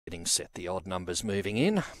Getting set, the odd numbers moving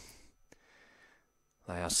in.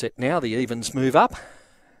 They are set now, the evens move up.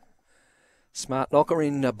 Smart Knocker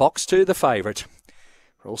in box 2, the favourite.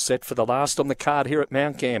 We're all set for the last on the card here at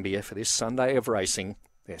Mount Gambier for this Sunday of racing.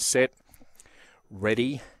 They're set,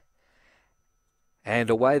 ready,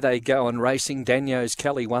 and away they go on racing. Daniels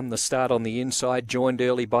Kelly won the start on the inside, joined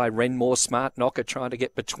early by Renmore. Smart Knocker trying to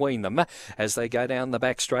get between them as they go down the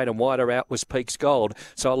back straight, and wider out was Peaks Gold.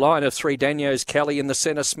 So a line of 3, Daniels Kelly in the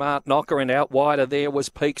centre, Smart Knocker, and out wider there was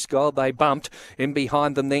Peaks Gold. They bumped. In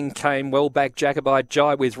behind them then came well back Jacobite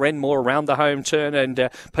Jai with Renmore around the home turn,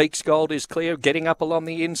 and Peaks Gold is clear, getting up along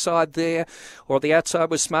the inside there, or the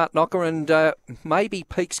outside was Smart Knocker, and maybe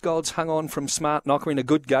Peaks Gold's hung on from Smart Knocker in a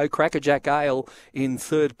good go. Crackerjack Ale in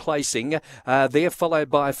third placing. There followed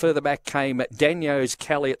by further back came Daniels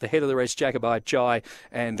Kelly at the head of the rest, Jacobite Jai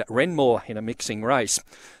and Renmore in a mixing race.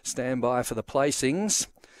 Stand by for the placings.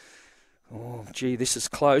 Oh, gee, this is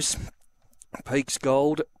close. Peaks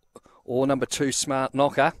Gold or number 2, Smart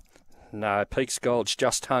Knocker. No, Peaks Gold's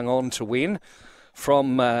just hung on to win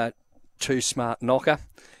from 2, Smart Knocker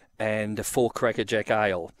and 4, Crackerjack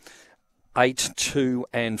Ale. 8, 2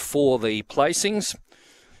 and 4 the placings.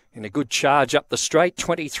 In a good charge up the straight,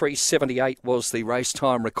 23.78 was the race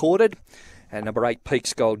time recorded. And number 8,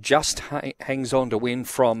 Peaks Gold, just hangs on to win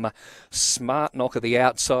from Smart Knocker the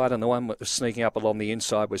outside, and the one that was sneaking up along the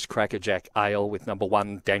inside was Crackerjack Ale with number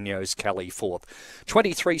 1, Daniels Kelly, 4th.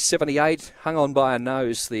 23.78, hung on by a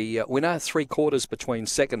nose, the winner, 3/4 between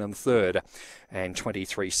 2nd and 3rd. And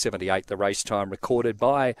 23.78, the race time recorded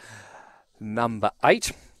by number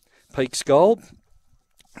 8, Peaks Gold.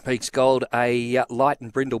 Peaks Gold, a light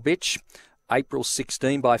and brindle bitch. April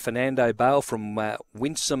 16 by Fernando Bale from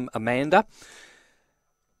Winsome Amanda.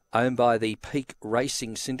 Owned by the Peak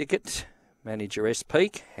Racing Syndicate. Manager S.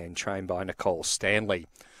 Peak and trained by Nicole Stanley.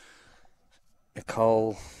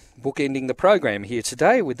 Nicole bookending the program here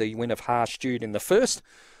today with the win of Harsh Jude in the first.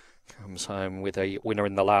 Comes home with a winner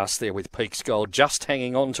in the last there with Peaks Gold just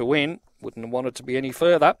hanging on to win. Wouldn't want it to be any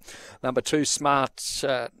further. Number 2, Smart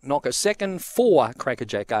Knocker 2nd, 4,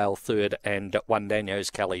 Crackerjack Ale 3rd, and 1,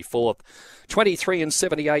 Daniels Kelly 4th.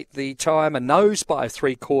 23.78 the time, a nose by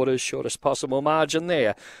 3/4, shortest possible margin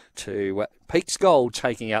there to Peaks Gold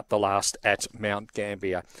taking out the last at Mount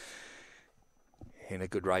Gambier. In a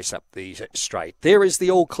good race up the straight. There is the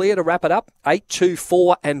all clear to wrap it up. 8, 2,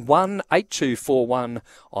 4 and 1. 8, 2, 4, 1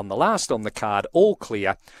 on the last on the card. All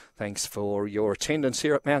clear. Thanks for your attendance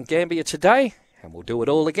here at Mount Gambier today. And we'll do it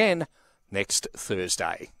all again next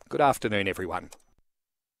Thursday. Good afternoon, everyone.